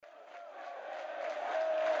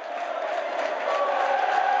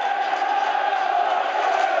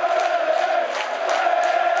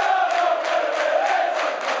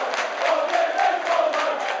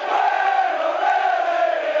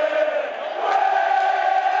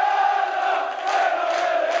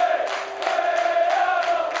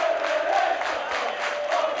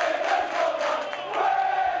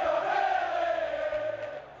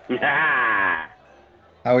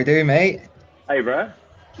How we doing, mate? Hey, bro.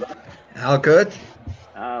 How good?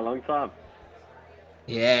 Long time.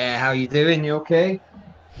 Yeah, how you doing? You okay?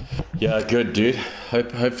 Yeah, good, dude.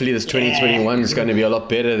 Hopefully this Yeah, 2021 is going good. to be a lot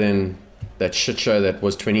better than that shit show that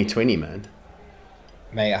was 2020, man.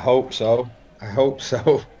 Mate, I hope so. I hope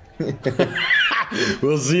so.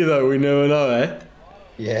 We'll see though. We never know, eh?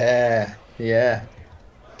 Yeah, yeah.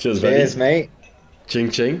 Cheers, Cheers, buddy. mate.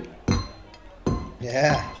 Ching ching.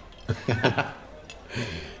 Yeah.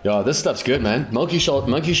 Yeah, this stuff's good, man. Monkey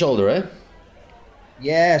shoulder, eh?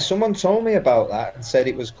 Yeah, someone told me about that and said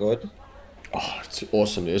it was good. Oh, it's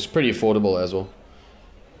awesome, dude. It's pretty affordable as well.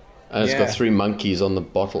 And it's got Yeah. 3 monkeys on the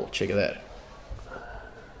bottle. Check it out.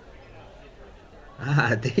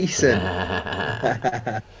 Ah, decent.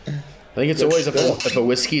 I think it's Good always stuff. if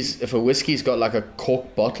a whiskey's got like a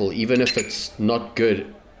cork bottle, even if it's not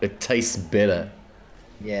good, it tastes better.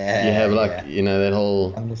 You Yeah, have like yeah. that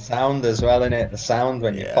whole And the sound as well, innit? The sound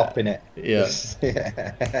when you're yeah popping it. yeah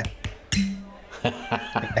Yeah.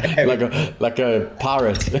 like a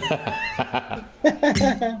pirate.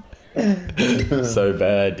 So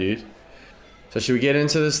bad, dude. So should we get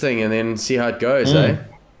into this thing and then see how it goes, eh? Mm,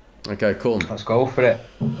 Okay, cool. let's go for it.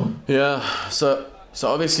 Yeah. So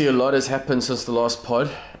obviously a lot has happened since the last pod,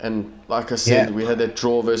 and like I Yeah. said, we had that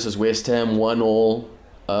draw versus West Ham, 1-1.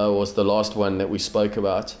 Was the last one that we spoke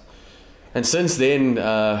about, and since then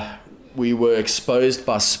we were exposed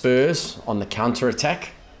by Spurs on the counter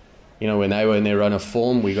attack. You know, when they were in their run of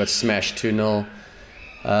form, we got smashed 2-0.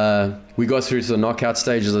 We got through to the knockout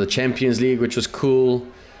stages of the Champions League, which was cool.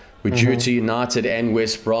 We drew to United and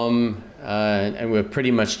West Brom, and we're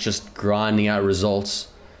pretty much just grinding out results.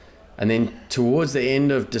 And then towards the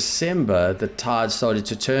end of December, the tide started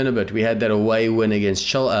to turn a bit. We had that away win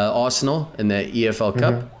against Arsenal in the EFL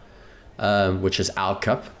Cup, which is our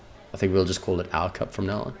cup. I think we'll just call it our cup from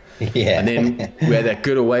now on. And then Yeah. we had that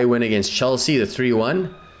good away win against Chelsea, the 3-1.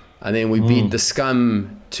 And then we beat the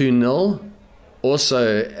Scum 2-0,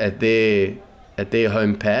 also at their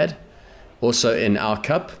home pad, also in our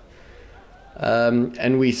cup.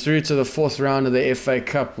 And we through to the fourth round of the FA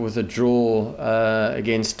Cup with a draw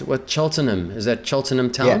against Cheltenham. Is that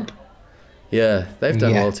Cheltenham Town? Yeah, they've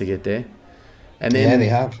done Yeah. well to get there. And Yeah, they then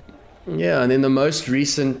have. the most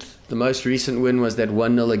recent win was that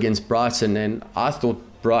 1-0 against Brighton, and I thought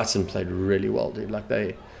Brighton played really well, dude. Like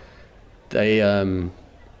they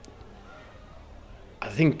I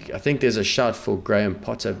think there's a shout for Graham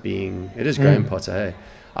Potter being. It is Graham Potter, hey.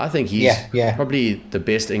 I think he's Yeah, yeah. probably the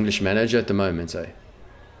best English manager at the moment, eh?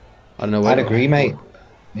 I don't know I'd agree, mate.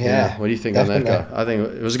 Yeah, Yeah, what do you think on that definitely. guy? I think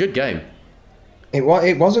it was a good game. It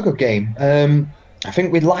was a good game. I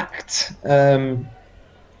think we lacked that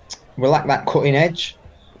cutting edge.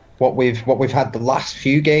 What we've had the last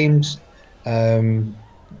few games.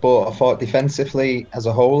 But I thought defensively as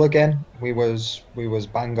a whole again we was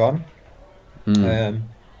bang on. Um,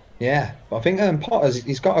 yeah, but I think Potter's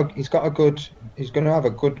he's going to have a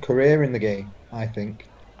good career in the game. I think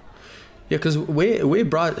Yeah, because where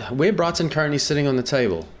Brighton currently sitting on the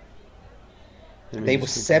table? Let me they were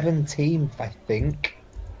just quickly. 17th, I think.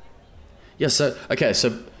 Yeah, so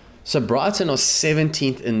Brighton are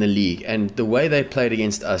 17th in the league, and the way they played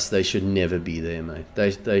against us, they should never be there, mate.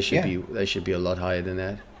 Yeah, They should be a lot higher than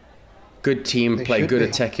that. Good team, they play should good be.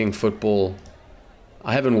 attacking football.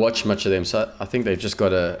 I haven't watched much of them, so I think they've just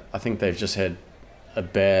had a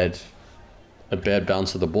bad a bad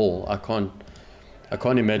bounce of the ball. I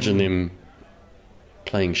can't imagine them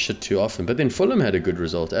playing shit too often. But then Fulham had a good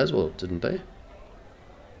result as well, didn't they?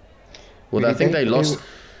 Who Well, do I you think think? they Who lost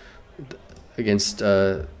against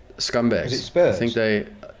was it? Scumbags. I think Spurs? they.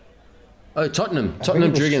 Oh, Tottenham. I think it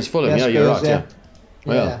Tottenham drew was. against Fulham. Yeah, Yeah, you're Spurs. right. Yeah. Yeah,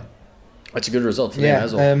 Well, yeah, that's a good result for them yeah.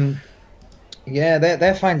 as well. Yeah.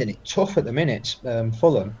 They're finding it tough at the minute,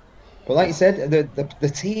 Fulham. But like you said, the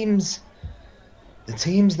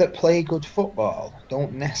teams that play good football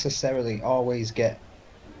don't necessarily always get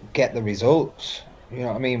the results. You know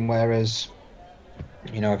what I mean? Whereas,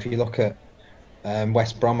 if you look at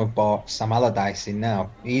West Brom have bought Sam Allardyce in now.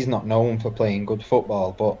 He's not known for playing good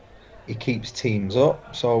football, but he keeps teams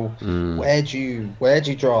up. So where do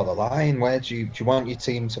you draw the line? Do you want your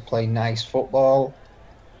team to play nice football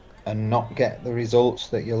and not get the results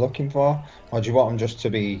that you're looking for, or do you want them just to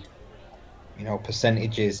be,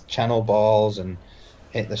 percentages, channel balls, and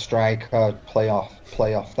hit the striker, play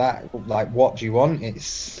off that? Like, what do you want?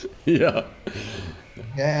 It's Yeah.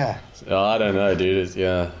 yeah, I don't know, dude.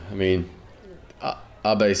 Yeah. I mean,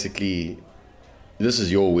 I basically this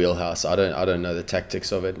is your wheelhouse. I don't know the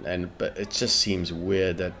tactics of it, but it just seems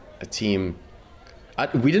weird that a team.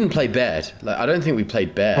 We didn't play bad. Like I don't think we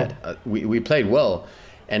played bad. We played well,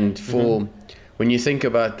 and hmm for when you think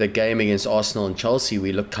about the game against Arsenal and Chelsea,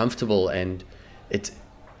 we look comfortable, and it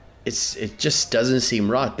just doesn't seem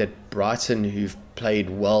right that Brighton, who've played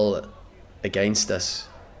well against us,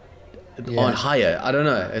 aren't higher. I don't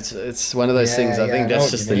know. It's one of those things. I think that's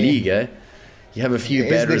just the league, eh? You have a few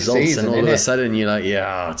bad results, season, and all of a sudden you're like,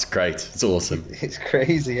 yeah, it's great. It's awesome. It's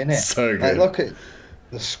crazy, isn't it? So good. Like, look at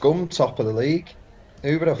the scum top of the league.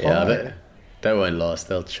 Who would have thought? Yeah, they won't last.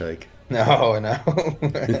 They'll choke. No.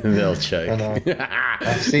 They'll choke. I know.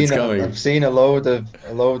 I've seen a load of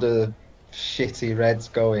shitty Reds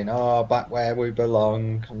going, back where we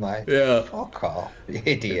belong. I'm like, fuck off, you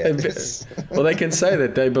idiots. Well, they can say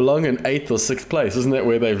that they belong in 8th or 6th place. Isn't that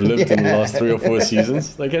where they've lived in the last 3 or 4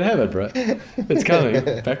 seasons? They can have it, bro. It's coming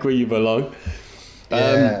back where you belong.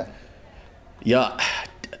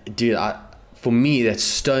 Dude, for me, that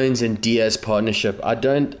Stones and Diaz partnership,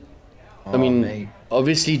 mate.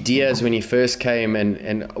 Obviously Diaz, when he first came,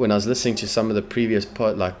 and when I was listening to some of the previous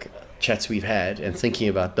chats we've had and thinking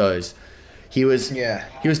about those, he was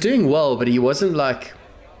doing well, but it wasn't like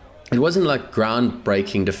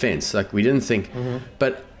groundbreaking defense. Like, we didn't think.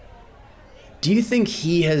 But do you think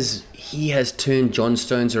he has turned John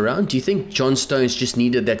Stones around? Do you think John Stones just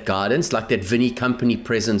needed that guidance, like that Vinny Company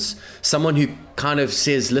presence, someone who kind of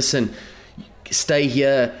says, listen, stay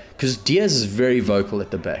here? Because Diaz is very vocal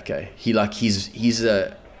at the back, eh? I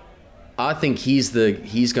think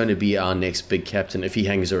he's going to be our next big captain if he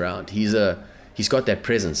hangs around. He's got that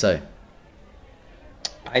presence, eh?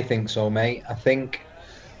 I think so, mate. I think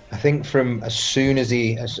from as soon as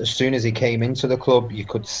he came into the club, you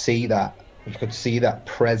could see that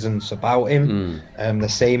presence about him. The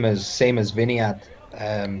same as Vinny had.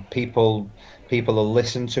 People will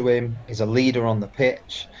listen to him. He's a leader on the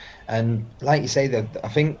pitch, and like you say, I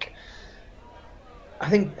think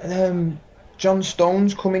John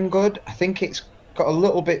Stones coming good. I think it's got a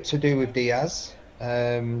little bit to do with Diaz.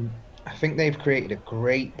 I think they've created a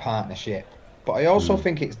great partnership. But I also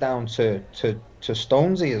think it's down to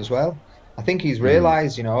Stonesy as well. I think he's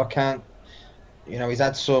realised, he's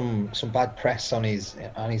had some bad press on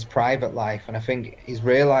his private life, and I think he's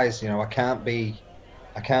realised, I can't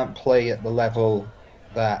play at the level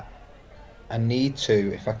that I need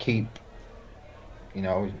to if I keep,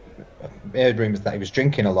 I heard rumours that he was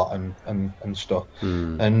drinking a lot and stuff.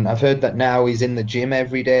 And I've heard that now he's in the gym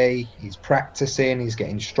every day, he's practicing, he's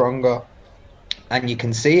getting stronger, and you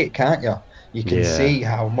can see it, can't you? You can see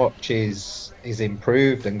how much he's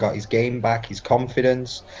improved and got his game back, his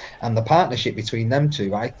confidence, and the partnership between them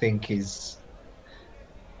two, I think, it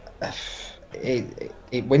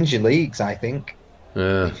wins you leagues. I think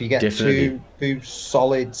if you get two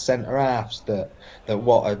solid centre halves that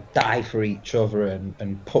want to die for each other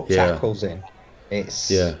and put tackles in,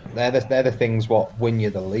 they're the things what win you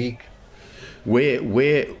the league. Where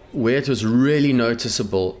it was really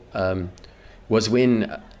noticeable was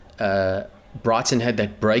when Brighton had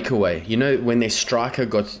that breakaway. When their striker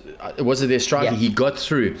he got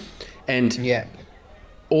through, and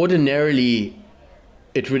ordinarily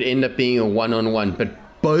it would end up being a 1-on-1,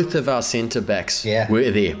 but both of our centre backs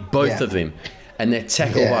were there, both of them, and that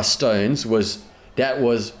tackle by Stones was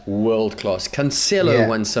world class. Cancelo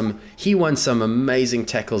won some amazing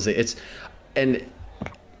tackles there. And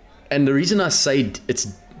the reason I say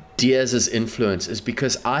it's Diaz's influence is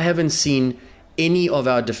because I haven't seen any of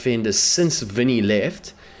our defenders since Vinny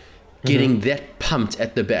left getting that pumped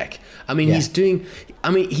at the back. I mean, he's 2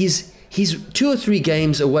 or 3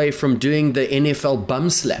 games away from doing the NFL bum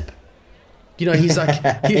slap. He's like,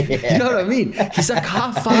 you know what I mean? He's like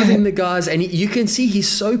high-fiving the guys, and you can see he's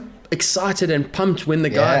so excited and pumped when the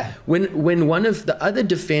guy, when one of the other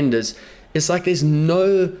defenders, it's like there's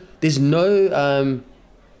no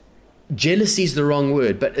jealousy is the wrong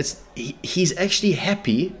word, but he's actually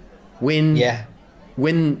happy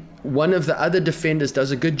when one of the other defenders does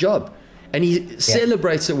a good job, and he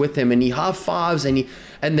celebrates it with him, and he high fives, and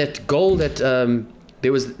that goal that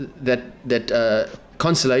there was that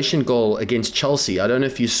consolation goal against Chelsea. I don't know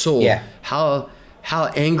if you saw how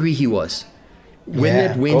angry he was when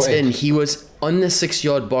that went in. He was on the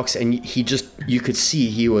 6-yard box, and you could see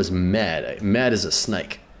he was mad as a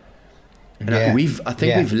snake. And I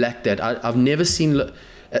think we've lacked that. I've never seen.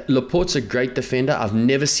 Laporte's a great defender. I've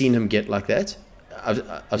never seen him get like that.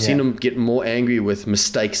 I've seen him get more angry with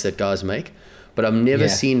mistakes that guys make, but I've never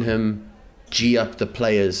seen him G up the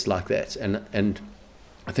players like that. And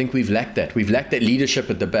I think we've lacked that. We've lacked that leadership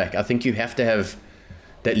at the back. I think you have to have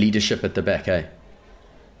that leadership at the back, eh?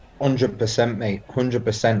 100%, mate.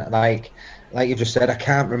 100%. Like you just said, I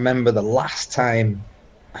can't remember the last time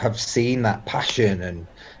I've seen that passion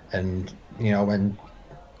and when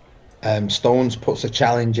Stones puts a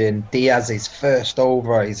challenge in. Diaz is first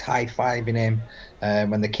over. He's high-fiving him.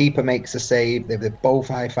 When the keeper makes a save, they're both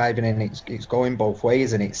high-fiving, and it's going both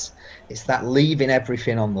ways. And it's that leaving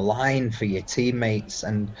everything on the line for your teammates.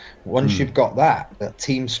 And once you've got that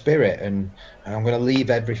team spirit, and I'm going to leave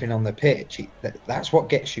everything on the pitch, that's what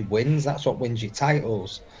gets you wins. That's what wins you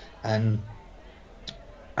titles. And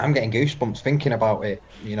I'm getting goosebumps thinking about it.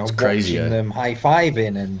 You know, crazy, watching them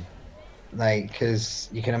high-fiving and. Like, because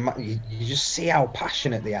you just see how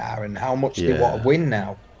passionate they are and how much they want to win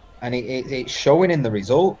now, and it's showing in the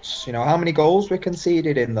results. You know, how many goals we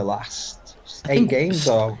conceded in the last 8 games?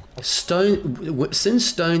 Or since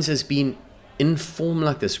Stones has been in form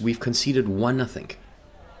like this, we've conceded 1. I think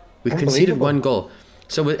we've conceded 1 goal.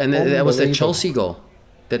 So and that was that Chelsea goal.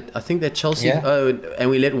 That Chelsea. Yeah. Oh, and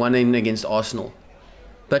we let 1 in against Arsenal,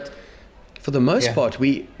 but for the most part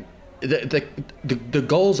we. The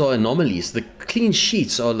goals are anomalies. The clean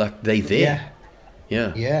sheets are like they're there.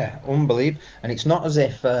 Yeah, unbelievable. And it's not as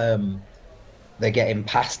if they're getting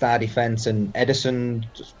past our defence and Ederson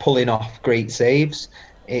just pulling off great saves.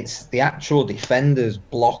 It's the actual defenders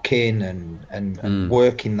blocking and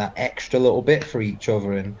working that extra little bit for each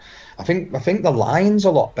other. And I think the line's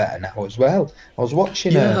a lot better now as well. I was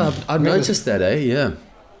watching. I've noticed that. I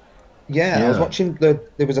was watching. There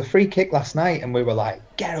was a free kick last night, and we were like,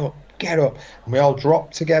 get up, and we all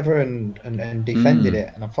dropped together and defended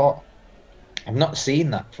it. And I thought, I've not seen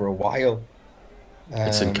that for a while.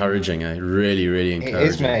 It's encouraging, really, really encouraging. It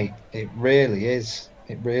is, mate. It really is.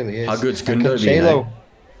 How good's Gundo been?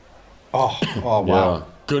 Oh wow. Yeah.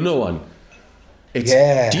 Gundo one.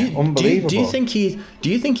 Unbelievable. Do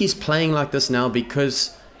you think he's playing like this now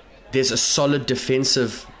because there's a solid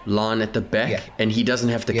defensive line at the back and he doesn't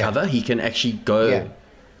have to cover? He can actually go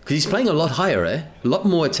because he's playing a lot higher, a lot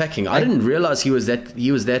more attacking. I didn't realize he was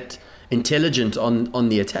that intelligent on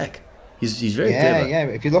the attack. He's very clever. Yeah.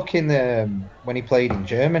 If you look in when he played in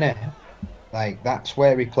Germany, like that's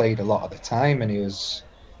where he played a lot of the time, and he was,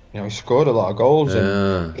 he scored a lot of goals,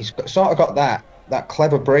 and he's sort of got that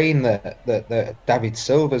clever brain that David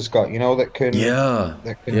Silva's got, that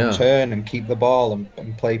can turn and keep the ball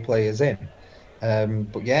and play players in.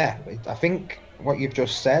 But I think what you've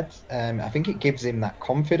just said, I think it gives him that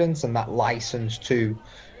confidence and that license to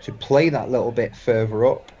play that little bit further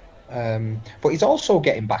up. But he's also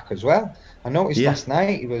getting back as well. I noticed last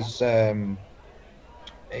night he was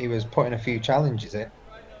putting a few challenges in.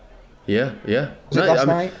 Yeah. Was it last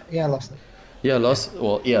night? Yeah, last night. Yeah,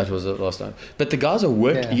 it was last night. But the guys are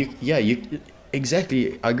working. You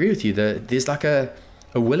exactly. I agree with you. There's like a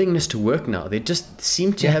willingness to work now. They just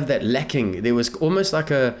seem to have that lacking. There was almost like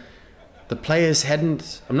the players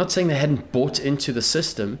hadn't. I'm not saying they hadn't bought into the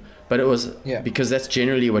system, but it was because that's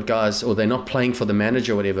generally what guys, or they're not playing for the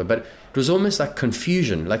manager or whatever. But it was almost like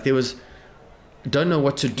confusion. Like there was, don't know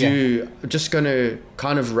what to do. Just going to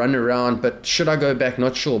kind of run around. But should I go back?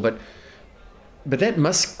 Not sure. But that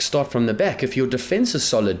must start from the back. If your defense is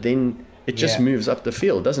solid, then it just moves up the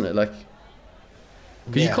field, doesn't it? Like,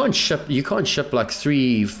 because you can't ship like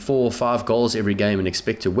 3, 4, 5 goals every game and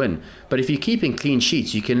expect to win. But if you're keeping clean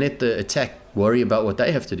sheets, you can let the attack worry about what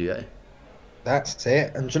they have to do. That's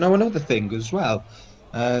it. And do you know another thing as well?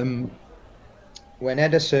 When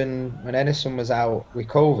Ederson was out with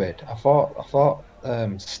COVID, I thought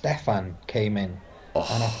Stefan came in,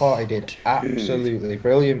 and I thought he did absolutely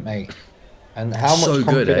brilliant, mate. And how much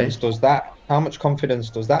confidence does that? How much confidence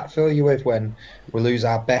does that fill you with when we lose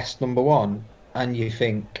our best number one, and you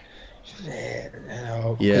think,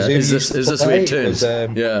 is this where it turns?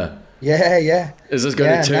 Yeah. Is this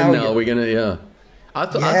going to turn now? We're gonna I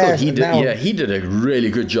thought he did. He did a really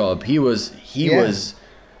good job. He was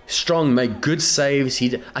strong, made good saves.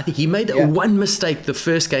 I think he made one mistake the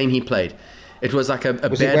first game he played. It was like a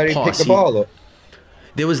bad pass. Where he picked the ball up?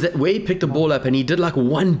 There was that where he picked the ball up and he did like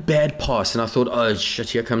one bad pass, and I thought, oh shit,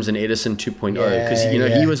 here comes an Ederson 2.0, because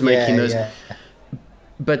he was making those.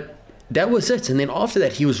 But that was it. And then after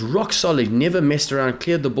that, he was rock solid, never messed around,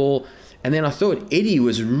 cleared the ball. And then I thought Eddie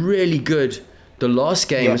was really good. The last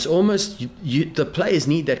game, it's almost the players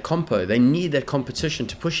need that compo. They need that competition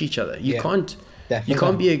to push each other. You can't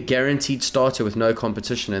be a guaranteed starter with no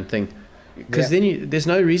competition and think, because then there's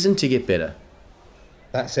no reason to get better.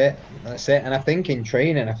 That's it. And I think in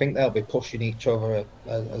training, they'll be pushing each other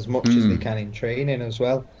as much as they can in training as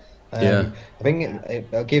well. I think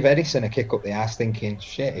it'll give Ederson a kick up the ass, thinking,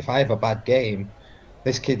 shit, if I have a bad game,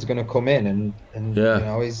 this kid's going to come in and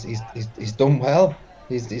he's done well.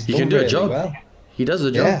 He can do a job. Well. He does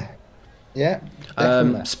the job. Yeah.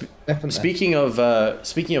 Definitely. Speaking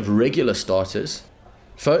of regular starters,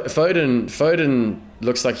 Foden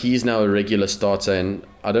looks like he's now a regular starter, and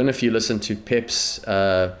I don't know if you listened to Pep's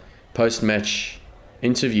post-match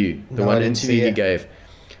interview, the one interview he gave.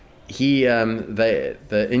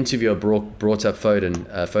 The interviewer brought up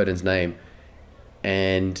Foden's name,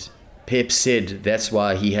 and Pep said that's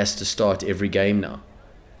why he has to start every game now,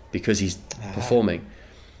 because he's performing.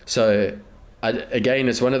 So again,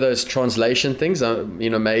 it's one of those translation things,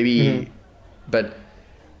 maybe, but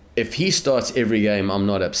if he starts every game, I'm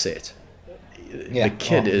not upset. Yeah. The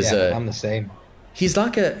kid I'm the same. He's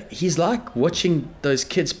like watching those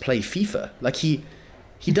kids play FIFA. Like he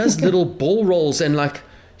does little ball rolls and like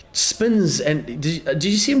spins. And did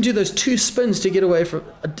you see him do those 2 spins to get away from?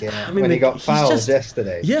 Yeah. I mean, when he got fouled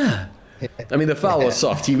yesterday. Yeah. I mean, the foul was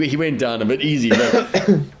soft. He went down a bit easy,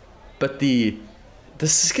 but the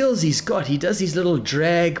skills he's got, he does these little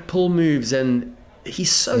drag pull moves, and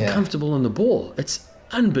he's so comfortable on the ball. It's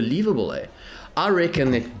unbelievable, eh? I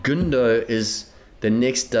reckon that Gundo is the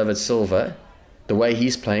next David Silva, the way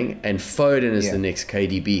he's playing, and Foden is the next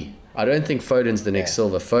KDB. I don't think Foden's the next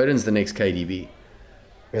Silva. Foden's the next KDB.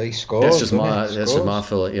 Really scores. That's just my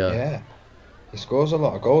feel. Yeah. He scores a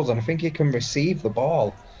lot of goals, and I think he can receive the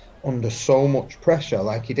ball under so much pressure,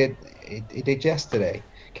 like he did yesterday.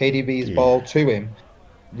 KDB's ball to him,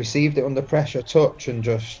 received it under pressure, touch, and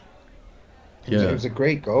just. It was a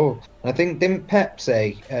great goal. And I think, didn't Pep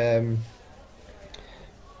say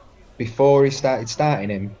before he starting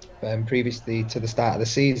him, previously to the start of the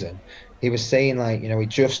season, he was saying, like, he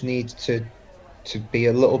just needs to be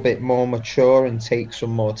a little bit more mature and take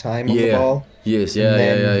some more time on the ball. Yes, and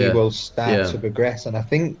then he will start to progress. And I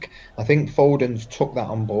think Foden's took that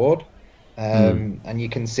on board. And you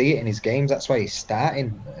can see it in his games. That's why he's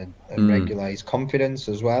starting and regular. His confidence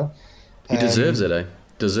as well. He deserves it, eh?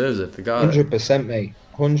 Deserves it. The guy. 100%, mate.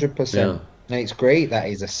 100%. Yeah. And it's great that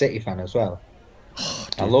he's a City fan as well. Oh,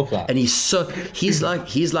 I love that. And he's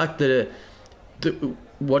like the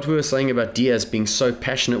what we were saying about Diaz being so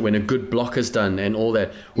passionate when a good block is done and all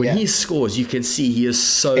that. When he scores, you can see he is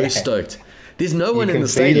so stoked. There's no one in the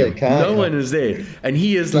stadium. No one is there. And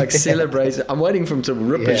he is like celebrating. I'm waiting for him to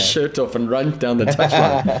rip his shirt off and run down the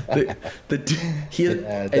touchline.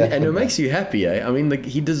 And it makes you happy, eh? I mean,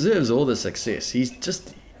 he deserves all the success. He's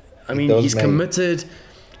just, he's committed.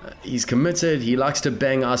 He's committed. He likes to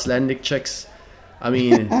bang Icelandic chicks. I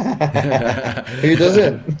mean, who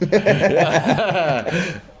doesn't?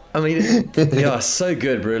 So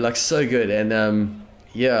good, bro. Like, so good. And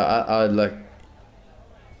I like.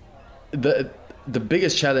 The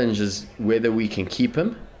biggest challenge is whether we can keep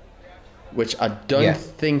him, which I don't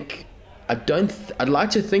think. I'd like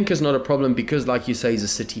to think is not a problem because, like you say, he's a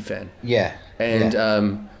City fan. Yeah. And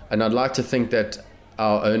I'd like to think that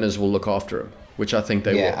our owners will look after him, which I think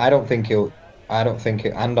they will. Yeah, I don't think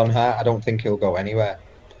and on her, I don't think he'll go anywhere.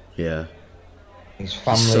 Yeah. His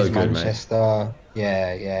family's so Manchester.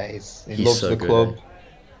 Good, he loves the club.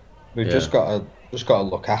 We've just got to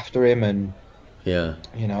look after him and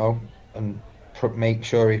and make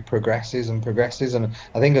sure he progresses. And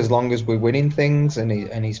I think as long as we're winning things and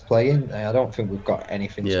he's playing, I don't think we've got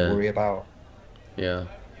anything to worry about. Yeah.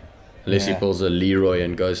 Unless he pulls a Leroy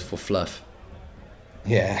and goes for fluff.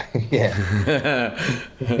 Yeah.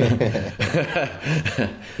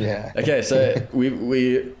 Okay, so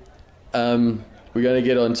we're going to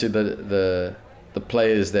get onto the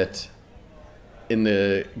players that in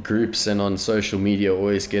the groups and on social media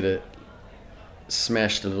always get it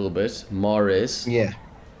smashed a little bit. Mahrez. Yeah.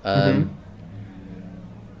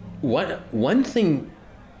 One thing.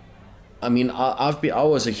 I mean, I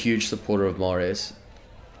was a huge supporter of Mahrez.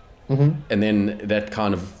 And then that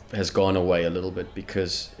kind of has gone away a little bit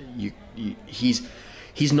because he's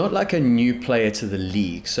not like a new player to the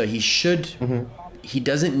league, so he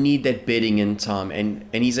doesn't need that bedding in time, and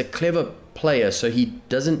he's a clever player, so he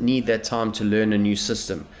doesn't need that time to learn a new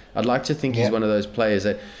system. I'd like to think he's one of those players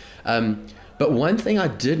that but one thing I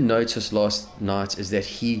did notice last night is that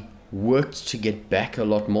he worked to get back a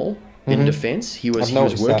lot more in defense. He was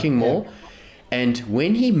working more. And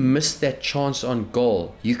when he missed that chance on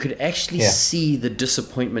goal, you could actually see the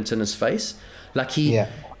disappointment in his face. Like it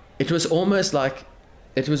was almost like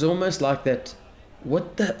that.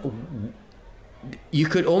 You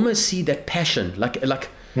could almost see that passion.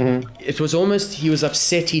 It was almost, he was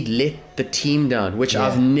upset he'd let the team down, which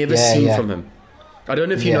I've never seen from him. I don't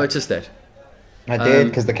know if you noticed that. I did,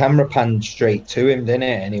 because the camera panned straight to him, didn't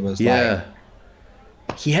it? And he was like,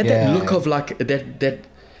 he had that look of like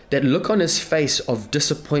that look on his face of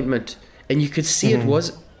disappointment, and you could see it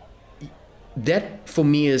was that for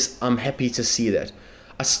me is I'm happy to see that.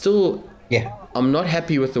 I still Yeah. I'm not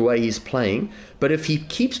happy with the way he's playing, but if he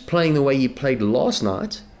keeps playing the way he played last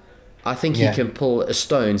night, I think he Yeah. can pull a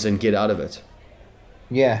Stones and get out of it.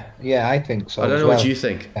 Yeah. Yeah. I think so. I don't as know well. what you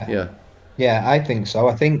think. Yeah. Yeah, I think so.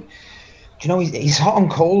 I think, he's hot and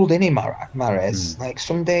cold, isn't he, Mahrez? Like,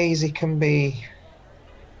 some days he can be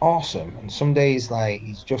awesome, and some days, like,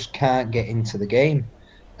 he just can't get into the game.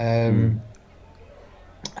 And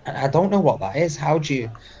I don't know what that is. How do you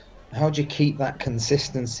keep that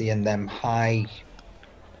consistency and them high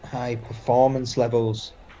performance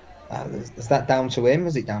levels? Is that down to him?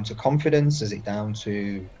 Is it down to confidence? Is it down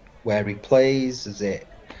to where he plays? Is it?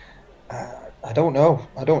 I don't know.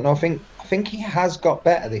 I think he has got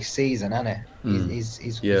better this season, hasn't he?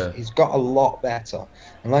 He's got a lot better.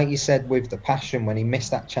 And like you said, with the passion, when he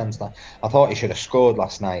missed that chance, I thought he should have scored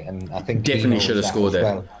last night, and I think Definitely should have scored that.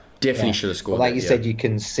 Well. Definitely should have scored. But like you said, you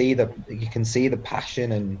can see the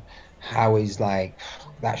passion and how he's like,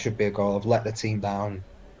 that should be a goal. I've let the team down.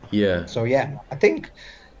 Yeah. So yeah, I think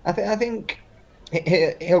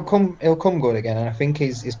he'll come good again, and I think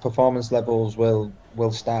his performance levels will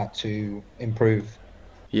start to improve.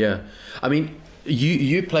 Yeah, I mean,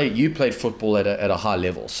 you played football at a high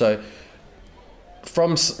level, so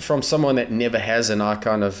from someone that never has, and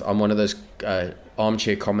I'm one of those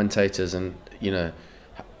armchair commentators, and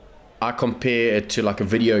I compare it to like a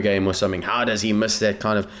video game or something. How does he miss that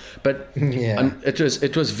kind of? But Yeah.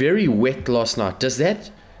 it was very wet last night. Does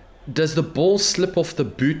the ball slip off the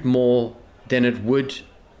boot more than it would?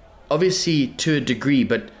 Obviously, to a degree,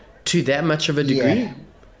 but to that much of a degree, Yeah.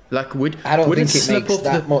 like I don't would think it it slip makes off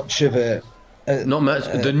that much of a not much.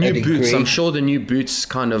 The new a boots, degree. I'm sure the new boots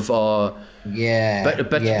kind of are. Yeah.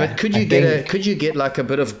 But yeah. could I you think- get like a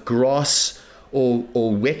bit of grass or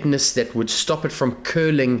wetness that would stop it from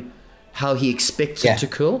curling how he expects Yeah. it to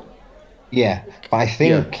curl? Yeah, but I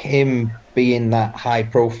think him being that high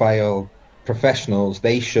profile professionals,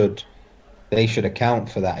 they should account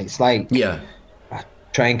for that. It's like, Yeah.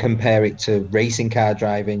 try and compare it to racing car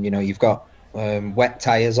driving. You've got wet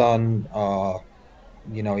tires on, or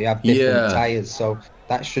you have different tires, so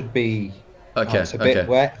that should be Okay. it's a bit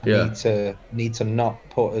wet. Yeah. Need to not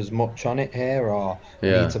put as much on it here, or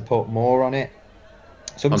Yeah. need to put more on it.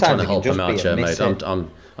 I'm Sometimes trying to it can help just him be out a here, mate. missing.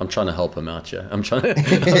 I'm trying to help him out here. I'm trying to.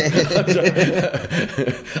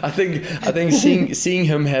 I think seeing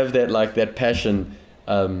him have that passion,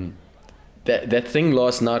 that thing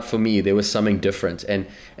last night for me, there was something different. And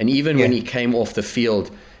even when he came off the field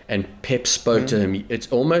and Pep spoke to him, it's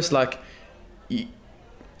almost like.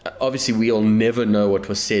 Obviously, we'll never know what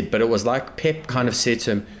was said, but it was like Pep kind of said to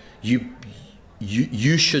him,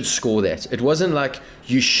 "You should score that." It wasn't like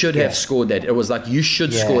you should have scored that. It was like you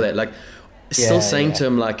should score that. Like still saying to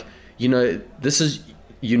him, like, this is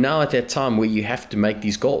you're now at that time where you have to make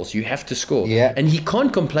these goals. You have to score. Yeah. And he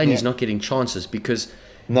can't complain he's not getting chances, because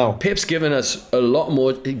No. Pep's given us a lot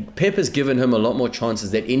more. Pep has given him a lot more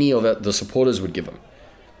chances than any of the supporters would give him.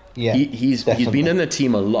 Yeah. He's been in the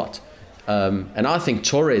team a lot. And I think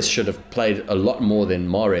Torres should have played a lot more than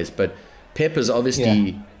Mahrez, but Pep is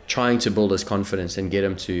obviously trying to build his confidence and get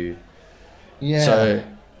him to. Yeah. So,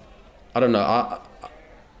 I don't know.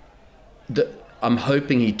 I'm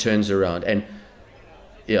hoping he turns around, and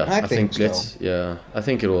I think so. I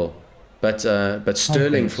think it will. But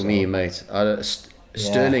Sterling for me, mate.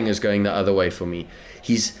 Sterling is going the other way for me.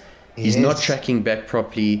 He's not tracking back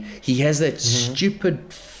properly. He has that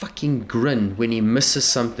stupid fucking grin when he misses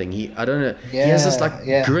something. He has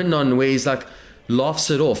this grin on where he's like laughs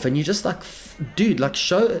it off, and you're just like, dude, like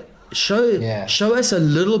show us a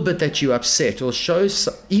little bit that you're upset, or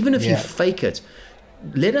even if you fake it,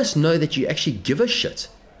 let us know that you actually give a shit.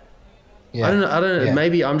 I don't know. Yeah.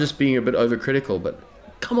 Maybe I'm just being a bit overcritical, but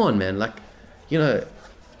come on, man. Like,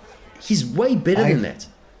 he's way better than that.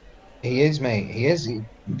 He is, mate. He is.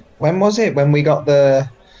 When was it? When we got the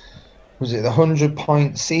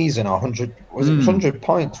 100-point season, or 100? Was it 100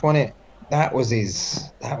 points? Wasn't it? That was his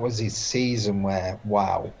season where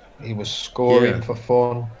he was scoring for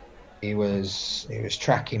fun. He was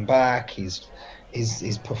tracking back. His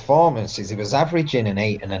performances. He was averaging an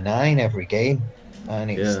 8 and a 9 every game, and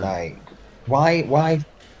it's like,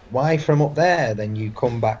 why from up there? Then you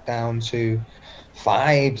come back down to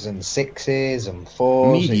 5s and 6s and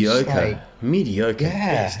 4s. Mediocre.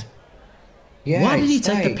 Yeah. Best. Yeah. Why did he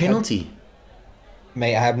take the penalty?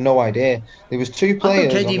 Mate, I have no idea. There was two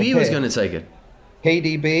players. I thought on the KDB was pitch. going to take it.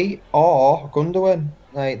 KDB or Gundogan.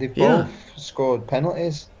 Like, they both scored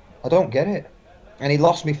penalties. I don't get it. And he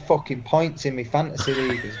lost me fucking points in my fantasy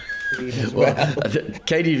league as well.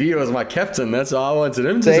 KDB was my captain. That's how I wanted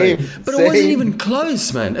him to Same, take. But it wasn't even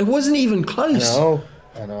close, man. It wasn't even close.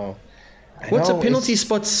 I know. What's a know, penalty it's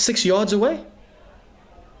spot 6 yards away?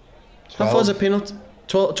 How 12, far is a penalty?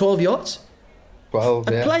 12 yards? 12,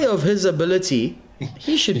 A yeah. player of his ability,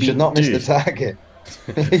 he should You be. should not miss the dude. target.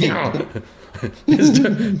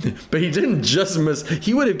 But he didn't just miss.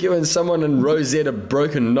 He would have given someone in Rosette a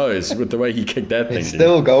broken nose with the way he kicked that thing. It's dude.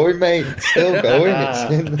 still going, mate. It's still going.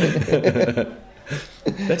 It's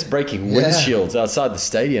That's breaking Yeah. windshields outside the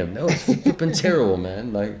stadium. That was flipping terrible,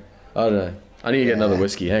 man. Like, I don't know. I need to get another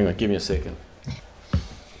whiskey. Hang on, give me a second.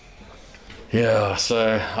 Yeah,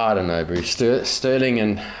 so I don't know, Bruce. Sterling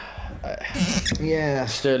and yeah.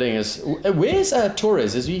 Sterling is. Where's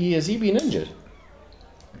Torres? Has he been injured?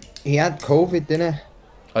 He had COVID, didn't he?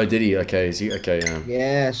 Oh, did he? Okay, is he? Okay,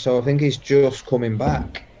 Yeah, so I think he's just coming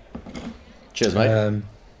back. cheers, mate.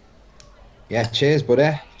 Yeah, cheers,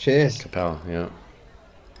 buddy. Cheers. Kapow, yeah.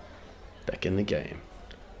 Back in the game.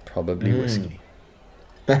 Probably whiskey.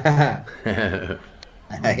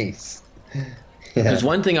 Nice. There's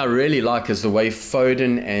one thing I really like is the way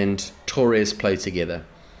Foden and Torres play together.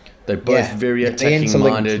 They're both very They attacking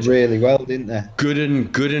interlinked minded. really well, didn't they? Good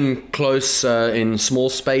and close in small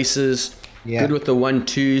spaces. Yeah. Good with the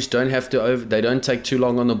 1-2s. Don't have to They don't take too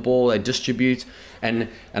long on the ball. They distribute, and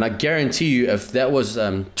I guarantee you, if that was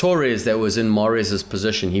Torres that was in Mahrez's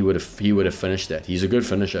position, he would have finished that. He's a good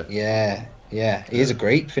finisher. Yeah, yeah. He is a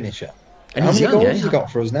great finisher. And How he's many young, goals eh? has he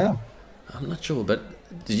got for us now? I'm not sure, but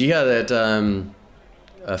did you hear that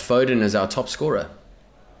Foden is our top scorer?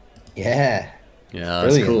 Yeah. Yeah, that's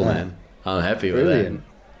Brilliant, cool, that. man. I'm happy with Brilliant.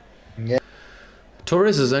 that. Yeah.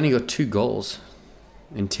 Torres has only got 2 goals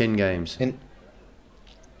in 10 games In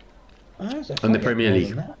the Premier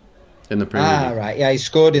League. In the Premier Ah, League. right. Yeah, he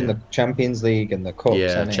scored in the Champions League and the Cups. Yeah,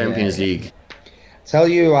 hasn't he? Champions Yeah. League. Tell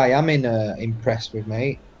you, I am impressed with,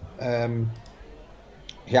 mate. João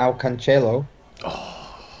Cancelo.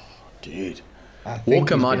 Dude. I think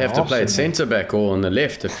Walker he's might been have to play at awesome, mate. centre back or on the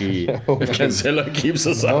left if Cancelo keeps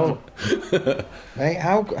us No. up. Mate,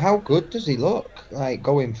 how good does he look? Like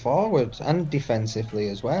going forward and defensively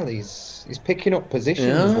as well. He's picking up positions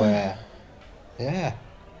Yeah. where, yeah,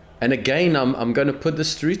 And again, I'm going to put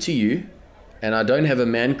this through to you, and I don't have a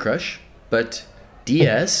man crush, but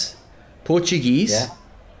Diaz, Portuguese, Yeah.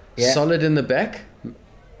 Yeah. solid in the back,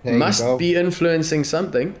 there you must go. be influencing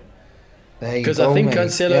something. There you Because go, I think mate.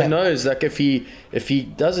 Cancelo Yeah. knows, like, if he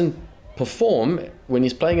doesn't perform when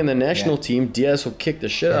he's playing in the national team, Diaz will kick the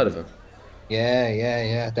shit out of him.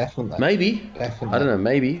 Yeah, definitely. Maybe. Definitely. I don't know,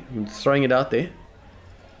 maybe. I'm throwing it out there.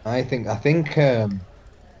 I think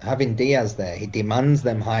having Diaz there, he demands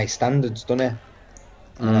them high standards, doesn't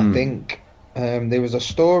he? And I think there was a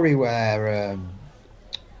story where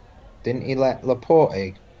didn't he let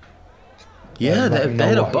Laporte? Yeah, let they him know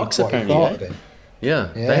had a what box he thought apparently. of Eh? him? Yeah,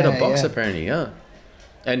 they had a Yeah, box yeah. apparently, yeah.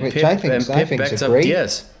 And Which Pep, I think's backed a up great-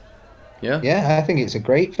 Diaz. Yeah. Yeah, I think it's a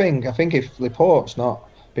great thing. I think if Laporte's not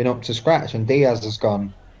been up to scratch and Diaz has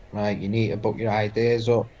gone, right, you need to book your ideas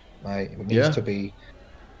up, right, it needs Yeah. to be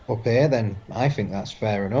up here, then I think that's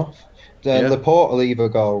fair enough. Yeah. Laporte will either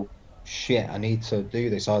go, shit, I need to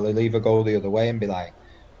do this, or they'll either go the other way and be like,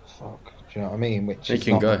 fuck, do you know what I mean? Which They is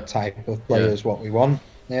can not go. the type of players what we want.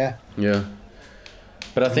 Yeah. Yeah.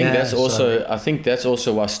 But I think Yeah, that's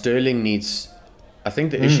also why Sterling needs. I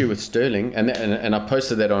think the issue with Sterling, and I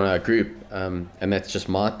posted that on our group, and that's just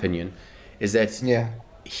my opinion, is that Yeah.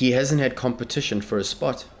 he hasn't had competition for a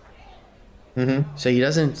spot. Mm-hmm. So he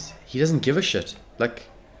doesn't give a shit. Like,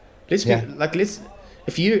 Yeah.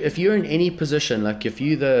 if you're in any position, like if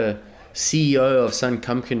you're the CEO of some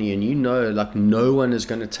company and you know like no one is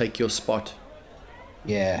going to take your spot,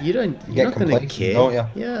 Yeah. you're get not going to complacent, care. don't you?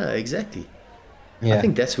 Yeah, exactly. Yeah. I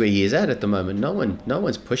think that's where he is at the moment. No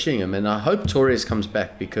one's pushing him, and I hope Torres comes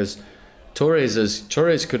back because Torres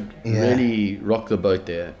could Yeah. really rock the boat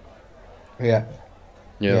there. Yeah.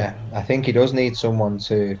 Yeah. Yeah. I think he does need someone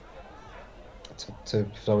to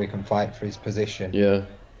so he can fight for his position. Yeah.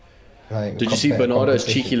 Like, Did you see bit of Bernardo's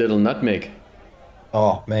competition. cheeky little nutmeg?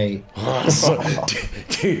 Oh, mate.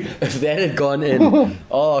 Dude, if that had gone in,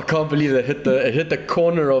 oh, I can't believe it hit the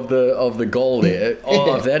corner of the goal there.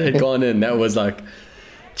 Oh, if that had gone in, that was like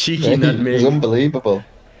cheeky It was nutmeg. unbelievable.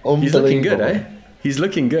 He's looking good, eh? He's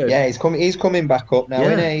looking good. Yeah, he's coming back up now,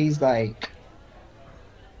 Yeah. isn't he? He's like,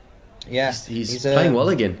 yeah, He's playing well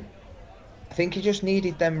again. I think he just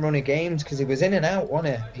needed them running games because he was in and out,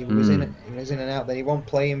 wasn't he? He was in and out. Then he won't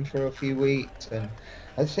play him for a few weeks, and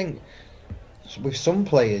I think with some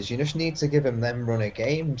players you just need to give them running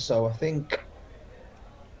games. So I think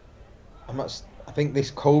I think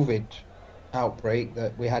this COVID outbreak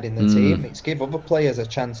that we had in the team, it's give other players a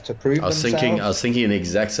chance to prove I was themselves. thinking the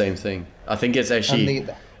exact same thing. I think it's actually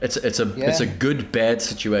And it's a good bad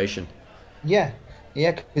situation Yeah,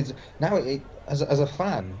 yeah. Because now, as a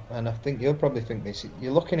fan, and I think you'll probably think this,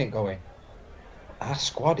 you're looking at it going, our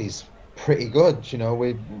squad is pretty good.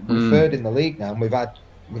 We're third in the league now, and we've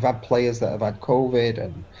had players that have had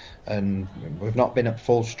COVID, and we've not been at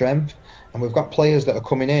full strength, and we've got players that are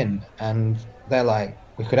coming in, and they're like,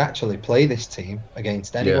 we could actually play this team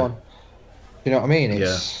against Yeah. anyone. You know what I mean?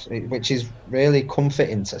 Yeah. Which is really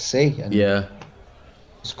comforting to see, and Yeah.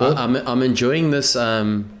 it's good. I'm enjoying this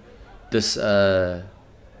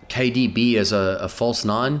KDB as a false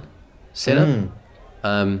nine setup.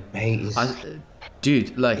 Mate,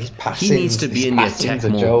 Dude, like his he needs to be in the passing's attack a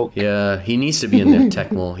more. joke. Yeah, he needs to be in the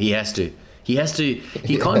attack more. He has to. He has to.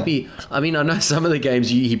 He can't be. I mean, I know some of the games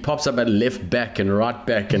he pops up at left back and right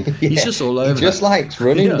back, and he's just all over. He just likes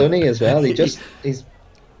running, Yeah. doesn't he? As well, he's.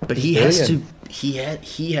 But He's he has to. brilliant.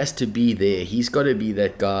 He has to be there. He's got to be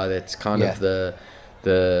that guy that's kind Yeah. of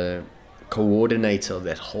the coordinator of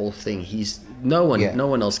that whole thing. No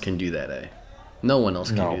one else can do that. No one else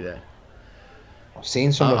can No. do that. I've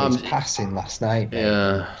seen some of his I'm- passing last night. Mate.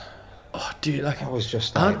 Yeah. Oh, dude, like I was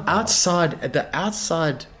just like, at the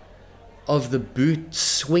outside of the boot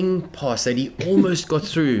swing pass that he almost got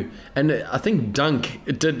through, and I think Dunk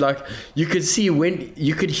did, like, you could see when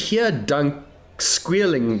you could hear Dunk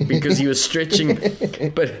squealing because he was stretching,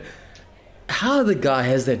 but how the guy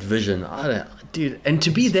has that vision, I don't, dude, and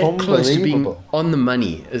to be that close to being unbelievable. on the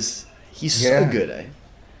money he's Yeah. so good, eh?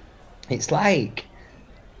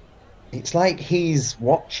 It's like he's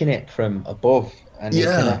watching it from above, and you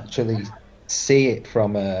can Yeah. actually see it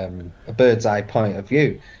from a bird's eye point of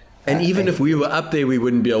view. And even if we were up there, we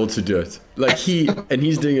wouldn't be able to do it. Like he's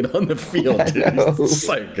doing it on the field, dude. know. It's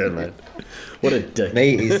so good, man. What a dick.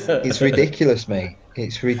 Mate, it's ridiculous, mate.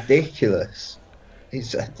 It's ridiculous.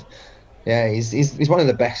 He's he's one of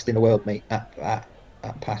the best in the world, mate, at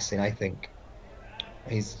passing, I think.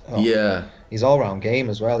 Yeah, His all round game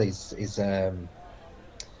as well. His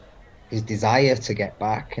desire to get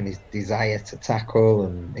back and his desire to tackle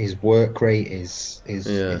and his work rate is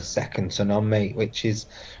second to none, mate, which is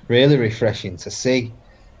really refreshing to see.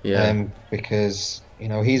 yeah, Because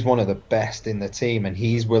he's one of the best in the team, and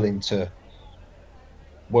he's willing to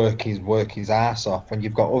work his ass off. And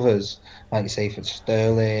you've got others like you say for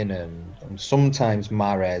Sterling and sometimes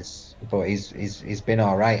Mahrez, but he's been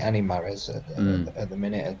all right, and Mahrez at the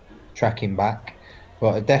minute at tracking back.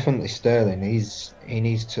 But definitely Sterling, he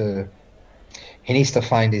needs to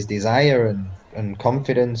find his desire and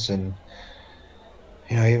confidence, and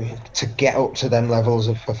to get up to them levels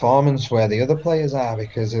of performance where the other players are,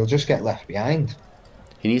 because he'll just get left behind.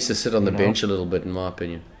 he needs to sit on the know? bench a little bit, in my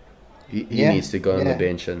opinion. He Yeah, needs to go on the yeah.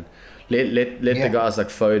 bench and let Yeah. the guys like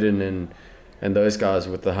Foden and those guys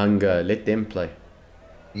with the hunger, let them play.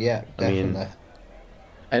 Yeah, I mean, definitely.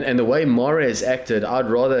 And the way Mahrez acted, I'd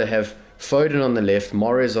rather have Foden on the left,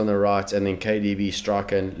 Mahrez on the right, and then KDB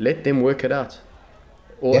striker, and let them work it out.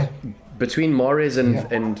 Or Yeah. between Mahrez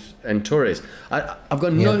and Torres. I've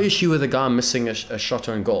got no Yeah. issue with a guy missing a shot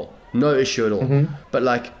on goal. No issue at all. Mm-hmm. But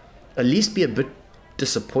like, at least be a bit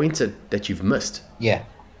disappointed that you've missed. Yeah,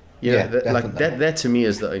 You know, Yeah, like definitely. that to me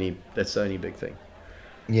is the only big thing.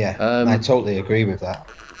 yeah. Um, I totally agree with that.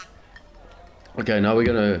 Okay, now we're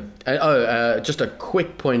gonna. Just a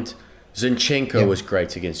quick point. Zinchenko Yeah. was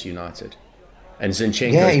great against United, and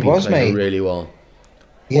Zinchenko Yeah, has he been was, playing mate. really well.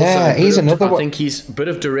 Yeah, Also, a bit he's of- another I one. think he's a bit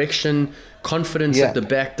of direction, confidence Yeah. at the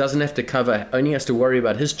back. Doesn't have to cover. Only has to worry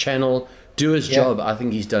about his channel. Do his Yeah. job. I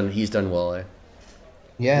think he's done well. Eh?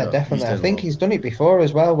 Yeah, he's definitely. I done think well. he's done it before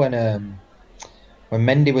as well. When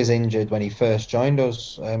Mendy was injured when he first joined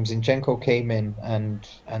us, Zinchenko came in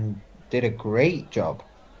and did a great job.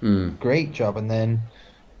 Great job, and then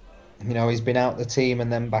he's been out the team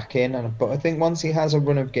and then back in. But I think once he has a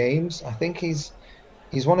run of games, I think he's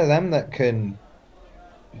one of them that can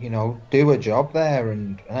do a job there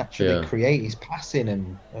and actually Yeah. create his passing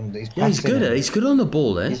and his Yeah, he's passing good. and He's good on the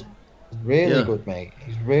ball. Eh? He's really Yeah. good, mate.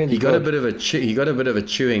 He's really He got good. a bit of a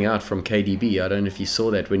chewing out from KDB. I don't know if you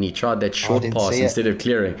saw that when he tried that short didn't pass see it. instead of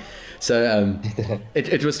clearing. So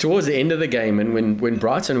it was towards the end of the game, and when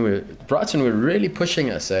Brighton were really pushing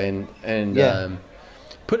us, and Yeah.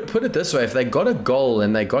 put it this way, if they got a goal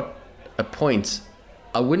and they got a point,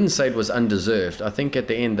 I wouldn't say it was undeserved. I think at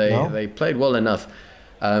the end they played well enough,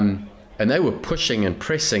 and they were pushing and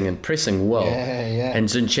pressing well. Yeah. And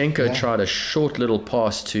Zinchenko Yeah. tried a short little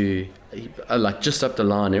pass to, like, just up the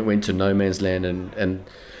line. It went to no man's land, and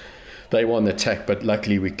they won the attack. But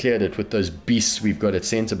luckily we cleared it with those beasts we've got at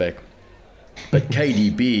centre back. But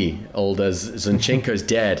KDB, old as Zinchenko's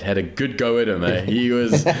dad, had a good go at him.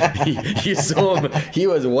 He saw him. He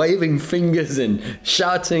was waving fingers and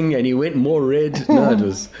shouting, and he went more red. No,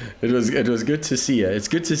 it was good to see. It's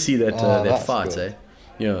good to see that that fight.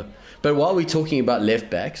 Yeah. But while we're talking about left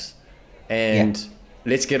backs, and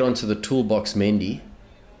let's get onto the toolbox, Mendy.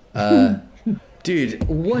 Dude,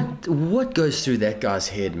 what goes through that guy's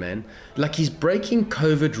head, man? Like, he's breaking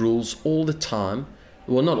COVID rules all the time.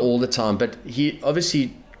 Well, not all the time, but he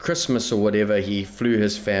obviously Christmas or whatever, he flew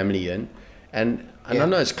his family in, and I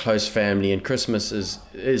know it's close family, and Christmas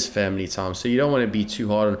is family time, so you don't want to be too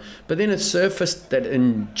hard on. But then it surfaced that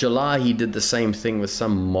in July he did the same thing with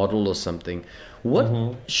some model or something.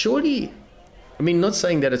 What? Surely, I mean, not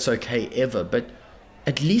saying that it's okay ever, but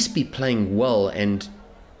at least be playing well and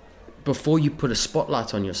before you put a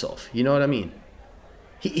spotlight on yourself. You know what I mean?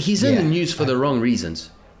 He's in the news for the wrong reasons.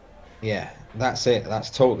 Yeah. That's it. That's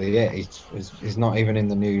totally it. He's not even in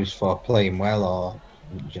the news for playing well or,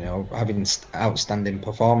 having outstanding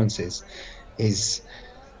performances. He's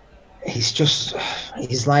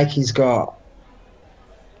like he's got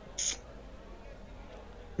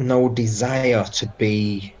no desire to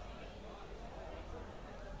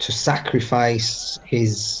sacrifice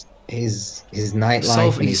his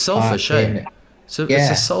nightlife. He's selfish, eh? So it's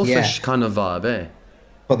a selfish kind of vibe, eh?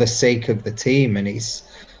 For the sake of the team, and it's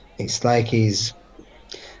like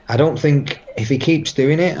I don't think if he keeps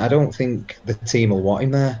doing it, I don't think the team will want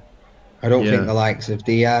him there. I don't think the likes of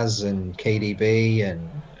Diaz and KDB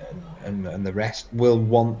and the rest will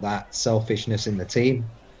want that selfishness in the team,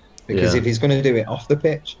 because if he's going to do it off the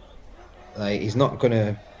pitch, like he's going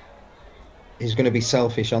to be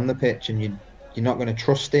selfish on the pitch, and you're not going to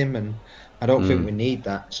trust him, and I don't think we need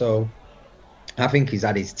that. So I think he's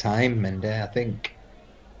had his time, and I think.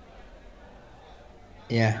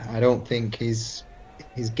 Yeah, I don't think he's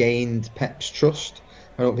gained Pep's trust.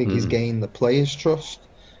 I don't think he's gained the players' trust.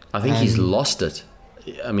 I think he's lost it.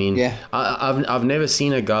 I mean, I've never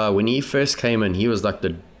seen a guy when he first came in. He was like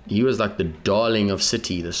the darling of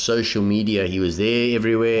City, the social media. He was there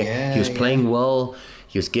everywhere. He was playing well.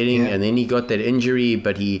 He was getting, and then he got that injury.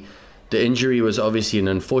 But the injury was obviously an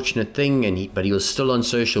unfortunate thing, but he was still on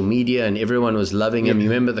social media, and everyone was loving him. You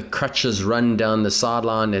remember the crutches run down the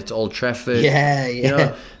sideline at Old Trafford?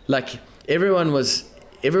 Like everyone was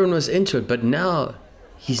into it. But now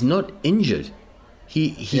he's not injured.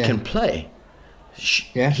 He can play.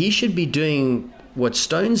 He should be doing what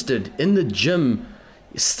Stones did in the gym.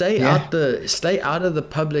 Stay out of the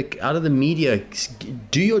public, out of the media.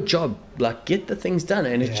 Do your job, like get the things done.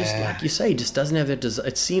 And it's just like you say, he just doesn't have that.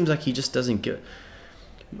 It seems like he just doesn't give.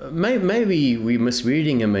 Maybe we're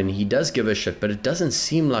misreading him, and he does give a shit, but it doesn't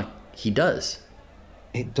seem like he does.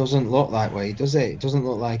 It doesn't look that way, does it? It doesn't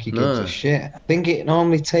look like he gives a shit. I think it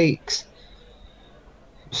normally takes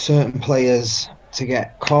certain players to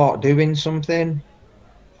get caught doing something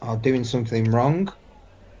or doing something wrong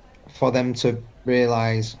for them to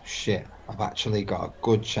realise, shit, I've actually got a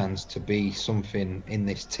good chance to be something in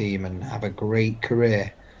this team and have a great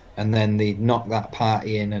career, and then they knock that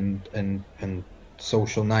partying and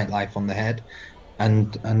social nightlife on the head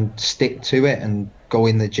and stick to it and go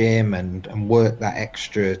in the gym and work that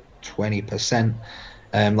extra 20%,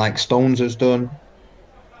 like Stones has done.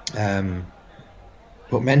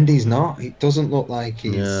 But Mendy's not. It doesn't look like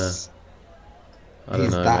he's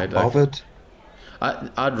that bothered.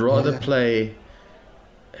 I'd rather play.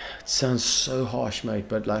 It sounds so harsh, mate,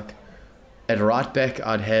 but like at right back,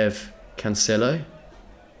 I'd have Cancelo,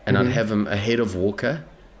 and I'd have him ahead of Walker.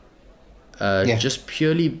 Just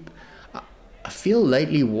purely, I feel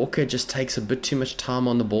lately Walker just takes a bit too much time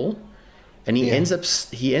on the ball, and he ends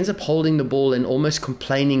up holding the ball and almost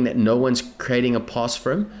complaining that no one's creating a pass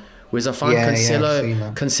for him. Whereas I find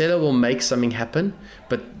Cancelo will make something happen,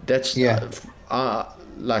 but that's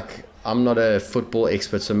like. I'm not a football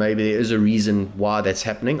expert, so maybe there is a reason why that's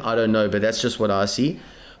happening. I don't know, but that's just what I see.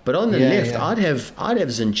 But on the left, I'd have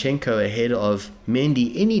Zinchenko ahead of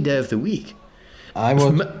Mendy any day of the week. I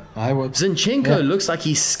would. Zinchenko looks like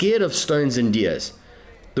he's scared of Stones and Diaz.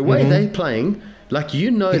 The way they're playing, like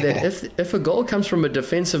that if a goal comes from a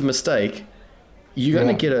defensive mistake, you're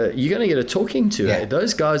gonna get a talking to. Eh?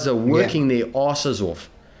 Those guys are working their asses off.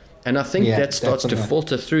 And I think that starts to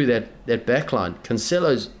filter through that back line.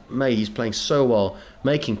 Cancelo's, he's playing so well,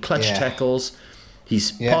 making clutch tackles.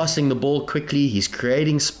 He's passing the ball quickly. He's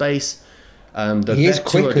creating space. He is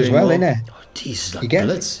quick as well, isn't he? Oh, he's like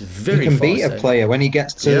blitz, very fast. He can beat a player when he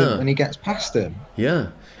gets past him. Yeah,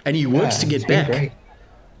 and he works to get back. Great.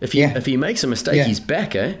 If he makes a mistake, he's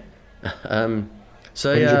back, eh? I don't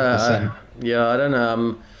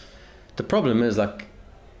know. The problem is like,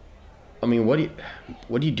 I mean, what do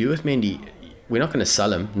you do with Mendy? We're not going to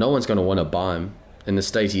sell him. No one's going to want to buy him in the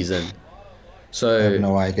state he's in. I So have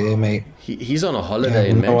no idea, mate. he's on a I holiday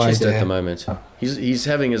have in no Manchester at idea. the moment. He's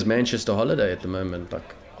having his Manchester holiday at the moment,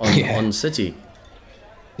 like on Yeah. on City.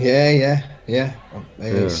 Yeah. Yeah.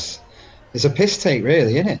 It's a piss take,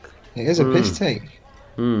 really, isn't it? It is a piss take.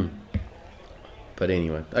 But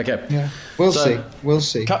anyway, okay. Yeah. We'll So- see. We'll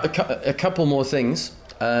see. A couple more things.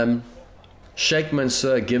 Sheikh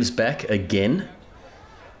Mansour gives back again.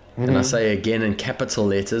 And I say again in capital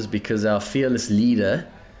letters because our fearless leader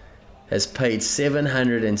has paid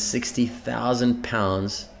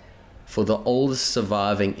 £760,000 for the oldest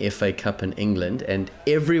surviving FA Cup in England. And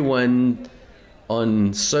everyone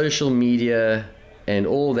on social media and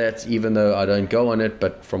all that, even though I don't go on it,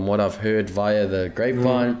 but from what I've heard via the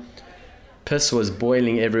grapevine, piss was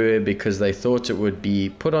boiling everywhere because they thought it would be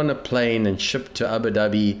put on a plane and shipped to Abu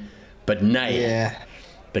Dhabi. But nay, Yeah.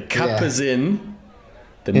 the cup Yeah. is in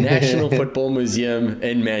the National Football Museum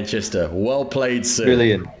in Manchester. Well played, sir.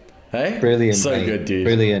 Brilliant. Hey? Brilliant. So mate. good, dude.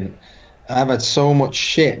 Brilliant. I've had so much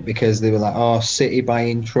shit because they were like, "Oh, City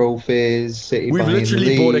buying trophies, City We've buying literally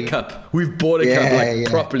league." bought a cup. We've bought a cup Yeah, like yeah.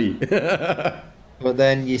 properly. But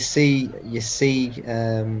then you see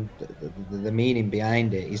the meaning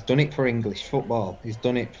behind it. He's done it for English football. He's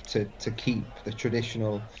done it to keep the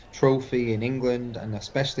traditional trophy in England and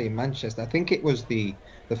especially in Manchester. I think it was the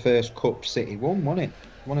first cup City won, wasn't it?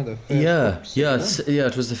 One of the first cups City won.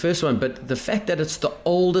 It was the first one. But the fact that it's the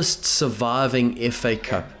oldest surviving FA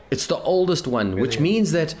Cup, it's the oldest one, which Brilliant.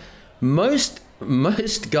 means that most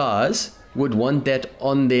guys would want that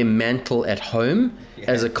on their mantle at home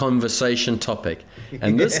as a conversation topic.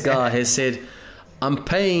 And this guy has said, I'm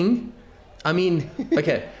paying. I mean,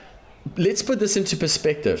 okay, let's put this into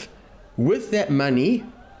perspective. With that money,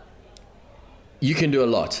 you can do a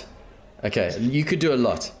lot. Okay, you could do a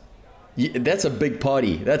lot. That's a big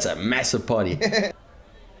party. That's a massive party.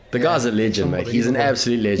 The guy's a legend, mate. He's an unbelievable.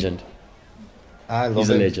 absolute legend. I love He's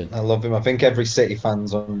a him. legend. I love him. I think every City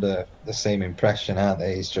fan's under the same impression, aren't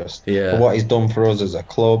they? He's just Yeah. for what he's done for us as a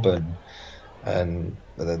club and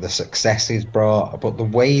the success he's brought, but the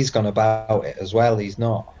way he's gone about it as well. He's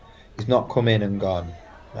not come in and gone,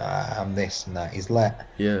 I'm this and that. He's let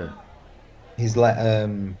Yeah.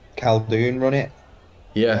 Khaldoon run it,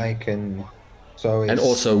 Yeah. like, and so it's, And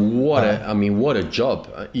also, what a job!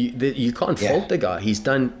 You can't Yeah. fault the guy. He's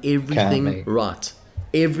done everything mate. right.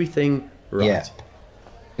 Everything right. Yeah.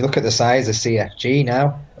 You look at the size of CFG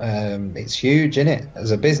now. It's huge, isn't it?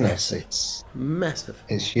 As a business, Massive.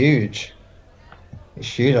 it's huge. It's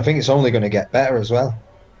huge. I think it's only going to get better as well.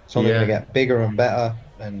 It's only Yeah. going to get bigger and better,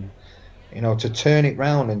 and to turn it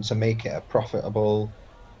round and to make it a profitable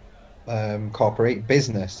corporate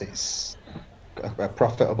business. It's a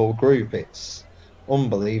profitable group. It's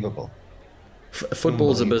unbelievable.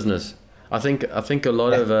 Football's a business. I think a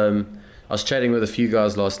lot of. I was chatting with a few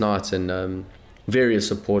guys last night and various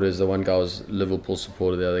supporters. The one guy was Liverpool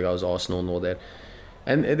supporter, the other guy was Arsenal and all that.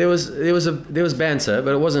 And there was banter,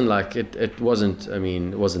 but it wasn't like it wasn't. I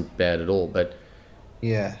mean, it wasn't bad at all. But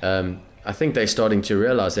Yeah. I think they're starting to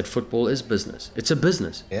realize that football is business. It's a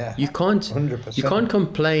business. Yeah. You can't 100%.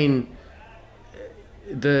 complain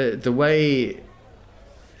the way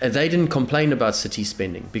they didn't complain about City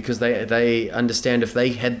spending because they understand if they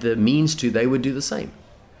had the means to, they would do the same.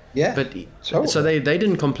 Yeah. But Totally. so they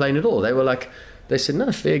didn't complain at all. They were like, they said,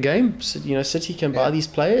 no, fair game. City can buy Yeah. these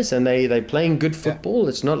players and they playing good football.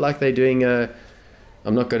 It's not like they're doing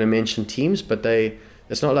I'm not going to mention teams, but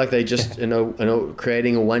it's not like they just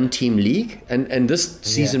creating a one team league. And this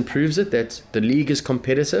season proves it, that the league is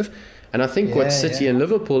competitive. And I think what City and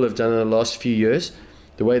Liverpool have done in the last few years,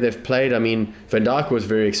 the way they've played, I mean, Van Dijk was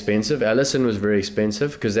very expensive. Alisson was very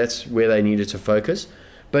expensive because that's where they needed to focus.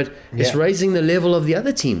 But it's raising the level of the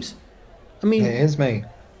other teams. I mean, It is, mate.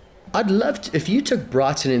 I'd love to, if you took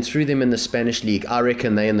Brighton and threw them in the Spanish league, I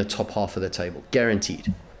reckon they're in the top half of the table,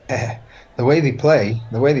 guaranteed. The way they play,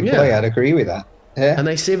 I'd agree with that. Yeah. And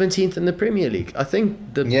they're 17th in the Premier League. I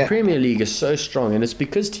think the Premier League is so strong, and it's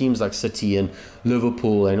because teams like City and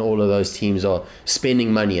Liverpool and all of those teams are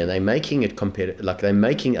spending money and they're making it competitive. Like they're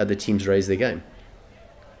making other teams raise their game.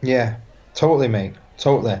 Yeah, totally, mate.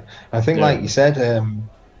 Totally. I think, like you said,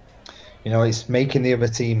 it's making the other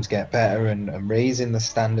teams get better and raising the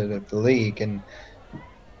standard of the league. And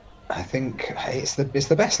I think it's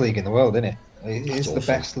the best league in the world, isn't it? It's the awesome.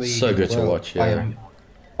 best league. So in good the to world watch, yeah.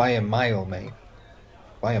 By a mile, mate.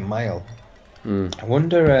 By a mile. Mm. I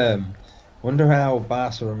wonder how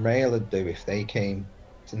Barca and Real would do if they came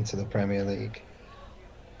into the Premier League.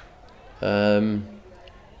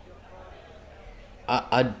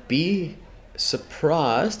 I'd be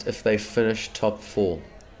surprised if they finish top 4.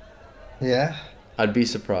 Yeah. I'd be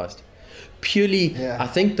surprised. Purely, Yeah. I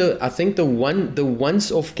think the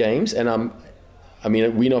once off games, and I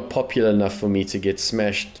mean, we're not popular enough for me to get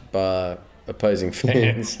smashed by opposing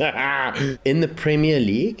fans. In the Premier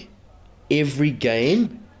League, every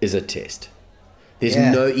game is a test. There's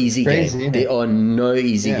no easy game. There are no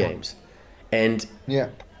easy games. And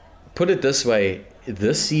put it this way,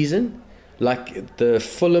 this season, like the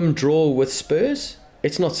Fulham draw with Spurs,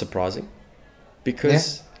 it's not surprising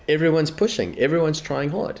because everyone's pushing, everyone's trying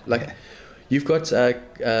hard. Like you've got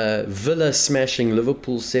Villa smashing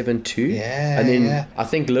Liverpool 7-2, and then I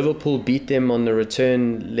think Liverpool beat them on the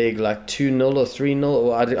return leg like 2-0 or 3-0,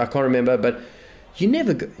 or I can't remember. But you're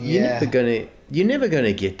never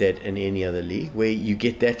gonna get that in any other league where you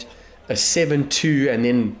get that a 7-2 and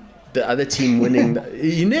then the other team winning.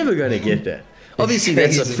 You're never gonna get that. Obviously,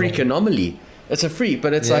 that's a freak anomaly. It's a freak,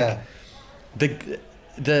 but it's like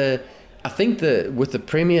I think with the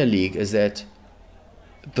Premier League is that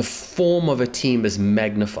the form of a team is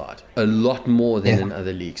magnified a lot more than in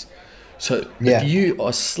other leagues. So if you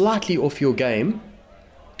are slightly off your game,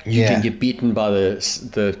 you can get beaten by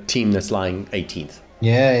the team that's lying 18th.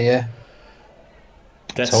 Yeah.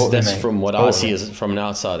 That's from what I see as from an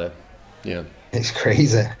outsider. Yeah. It's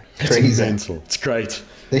crazy. It's mental. It's great.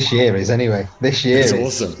 This year is anyway. This year it's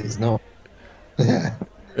is awesome. It's not. Yeah.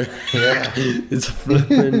 It's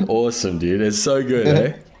flipping awesome, dude. It's so good,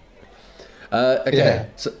 eh? Okay.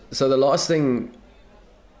 So the last thing,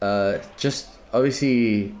 just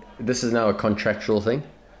obviously this is now a contractual thing.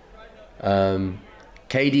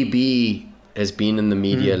 KDB has been in the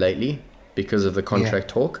media lately because of the contract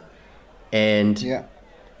talk, and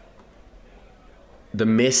the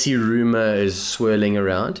Messi rumor is swirling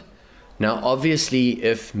around. Now, obviously,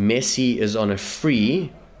 if Messi is on a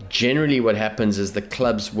free, generally what happens is the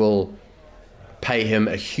clubs will pay him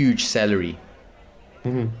a huge salary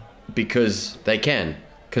because they can.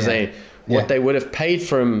 Because what they would have paid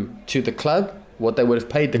for him to the club, what they would have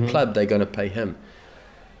paid the club, they're going to pay him.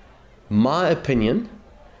 My opinion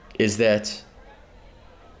is that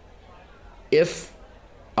if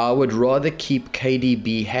I would rather keep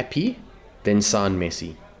KDB happy than sign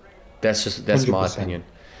Messi. That's 100%. My opinion.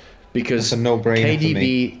 Because that's a no-brainer for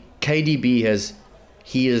me. KDB has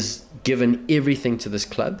given everything to this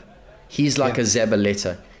club. He's like a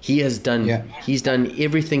Zabaleta. He has done he's done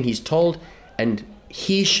everything he's told, and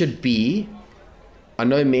he should be. I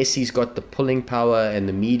know Messi's got the pulling power and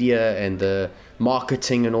the media and the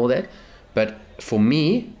marketing and all that, but for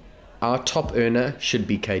me, our top earner should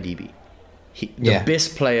be KDB. The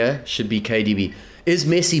best player should be KDB. Is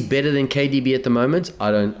Messi better than KDB at the moment?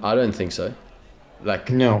 I don't think so.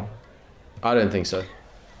 No, I don't think so.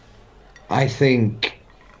 I think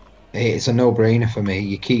it's a no-brainer for me.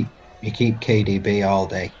 You keep KDB all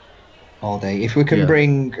day. If we can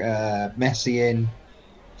bring Messi in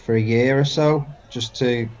for a year or so, just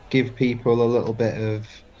to give people a little bit of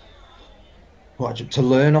to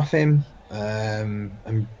learn off him, and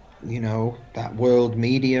that world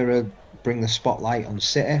media bring the spotlight on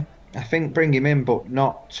City. I think bring him in, but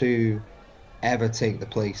not to ever take the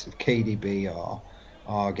place of KDB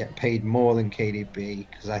or get paid more than KDB,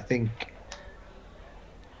 because I think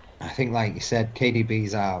like you said,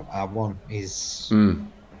 KDB's our one. He's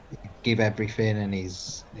give everything, and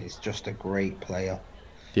he's just a great player.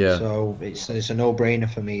 Yeah. So it's a no-brainer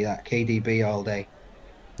for me, that KDB all day.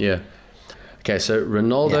 Yeah. Okay, so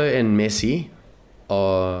Ronaldo and Messi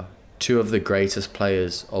are two of the greatest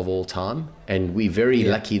players of all time, and we're very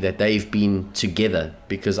lucky that they've been together,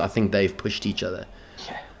 because I think they've pushed each other.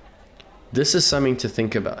 Yeah. This is something to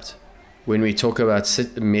think about when we talk about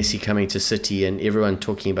Messi coming to City and everyone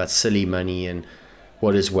talking about silly money and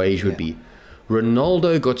what his wage would be.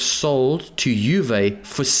 Ronaldo got sold to Juve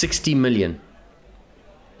for 60 million.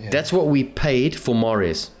 Yeah. That's what we paid for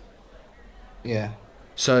Mahrez. Yeah.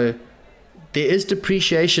 So there is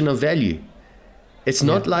depreciation of value. It's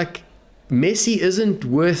not like Messi isn't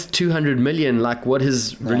worth 200 million like what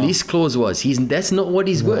his release clause was. That's not what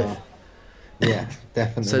he's worth. Yeah,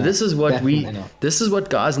 definitely. So this is what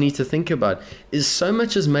guys need to think about. Is so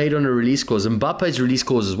much is made on a release clause. Mbappe's release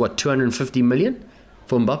clause is what, 250 million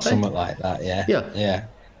for Mbappe? Something like that, yeah.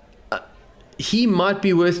 He might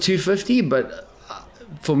be worth 250, but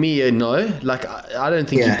for me, no. Like, I don't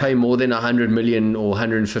think you pay more than 100 million or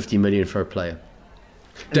 150 million for a player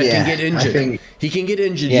that can get injured. He can get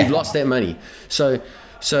injured. You've lost that money. So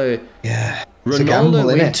Ronaldo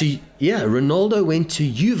went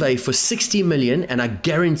to Juve for 60 million, and I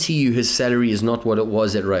guarantee you his salary is not what it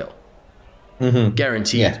was at Real.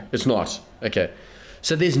 Guaranteed. It's not. Okay.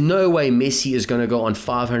 So there's no way Messi is going to go on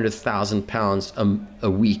 £500,000 a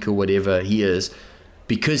week or whatever he is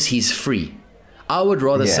because he's free. I'd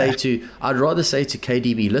rather say to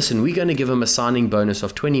KDB, listen, we're going to give him a signing bonus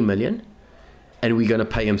of 20 million, and we're going to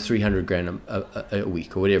pay him 300 grand a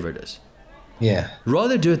week or whatever it is. Yeah.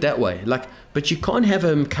 Rather do it that way. But you can't have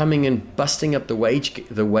him coming and busting up the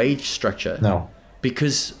wage structure. No.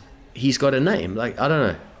 Because he's got a name. I don't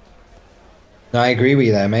know. No, I agree with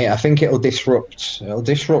you there, mate. I think it'll disrupt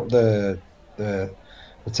the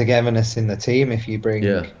togetherness in the team if you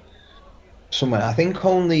bring someone. I think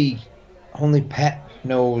only Pep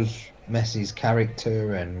knows Messi's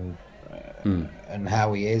character and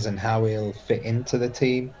how he is and how he'll fit into the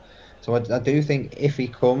team. So I do think if he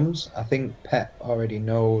comes, I think Pep already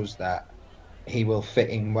knows that he will fit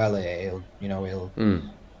in well here.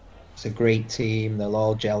 It's a great team. They'll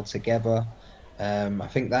all gel together. I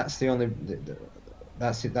think that's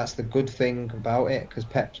that's the good thing about it, because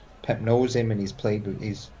Pep knows him and he's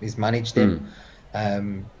managed him.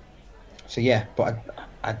 So yeah, but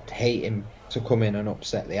I'd hate him to come in and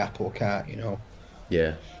upset the apple cart,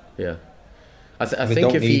 Yeah. I we think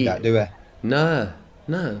don't if need that, do we?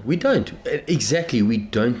 No, we don't. Exactly, we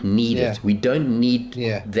don't need it. We don't need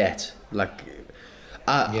that.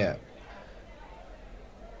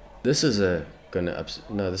 This isn't gonna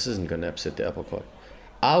upset the apple cart.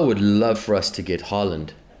 I would love for us to get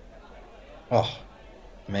Haaland. Oh,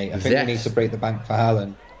 mate, I think we need to break the bank for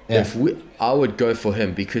Haaland. Yeah. I would go for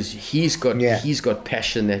him because he's got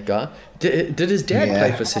passion. That guy. Did his dad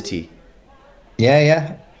play for City?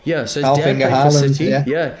 Yeah. Yeah, so his dad played for Haaland, City.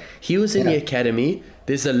 Yeah, he was in the academy.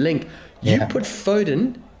 There's a link. You put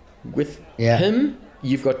Foden with him.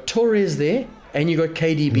 You've got Torres there, and you got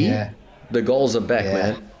KDB. Yeah. The goals are back,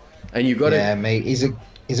 man. And you got it. Yeah, mate. He's a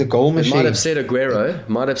goal machine. It might upset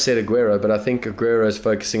Aguero, but I think Aguero is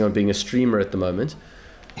focusing on being a streamer at the moment.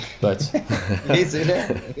 But isn't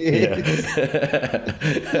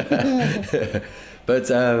it? But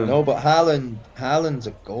no, but Haaland's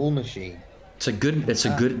a goal machine.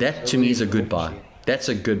 That to me is a good buy. That's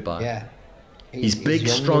a good buy. Yeah. He's big,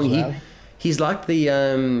 strong. Well. He's like the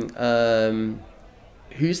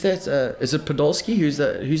who's that? Is it Podolski? Who's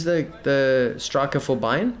the striker for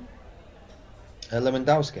Bayern?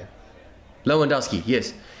 Lewandowski,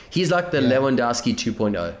 yes. He's like the Lewandowski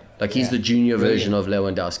 2.0. He's the junior version of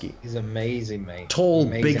Lewandowski. He's amazing, mate. Tall,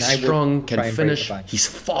 big, strong, can finish. He's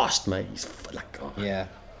fast, mate. He's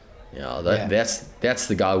that's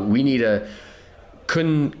the guy. We need a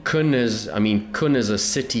Kun is a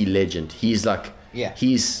City legend. He's like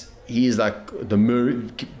he's like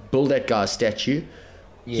build that guy a statue.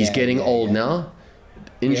 He's getting old now.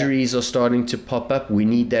 Injuries are starting to pop up. We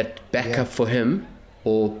need that backup for him,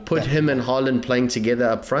 or put him and Haaland playing together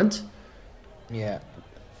up front. Yeah.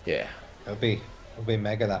 It'll be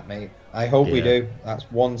mega, that, mate. I hope we do. That's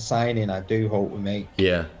one signing I do hope we make.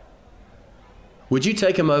 Yeah. Would you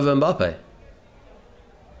take him over Mbappe?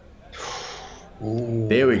 Ooh.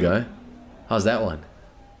 There we go. How's that one?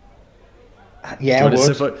 Yeah, do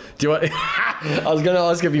you want? I was going to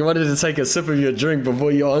ask if you wanted to take a sip of your drink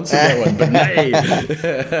before you answered that one, but nay.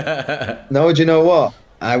 No, do you know what?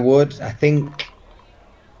 I would. I think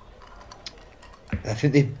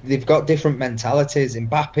they've got different mentalities.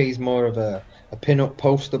 Mbappe's more of a pin-up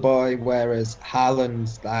poster boy, whereas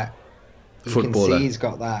Haaland's that you footballer. can see he's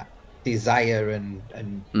got that desire and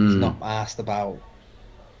he's not asked about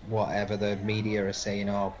whatever the media are saying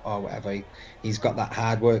or whatever. He's got that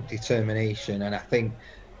hard work, determination, and I think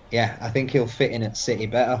he'll fit in at City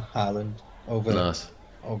better, Haaland, over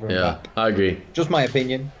Mbappe. I agree. Just my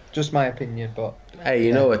opinion, but hey,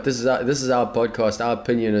 you know what? This is our podcast. Our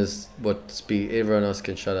opinion is what everyone else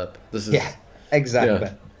can shut up. Exactly.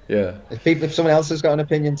 Yeah. If someone else has got an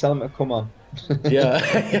opinion, tell them to come on.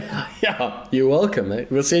 Yeah. You're welcome, mate.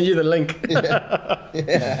 We'll send you the link.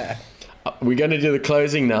 Yeah. We're going to do the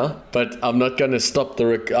closing now, but I'm not going to stop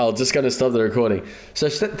I'm just going to stop the recording. So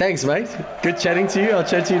thanks, mate. Good chatting to you. I'll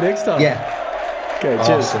chat to you next time. Yeah. Okay,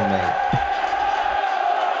 awesome, cheers. Mate.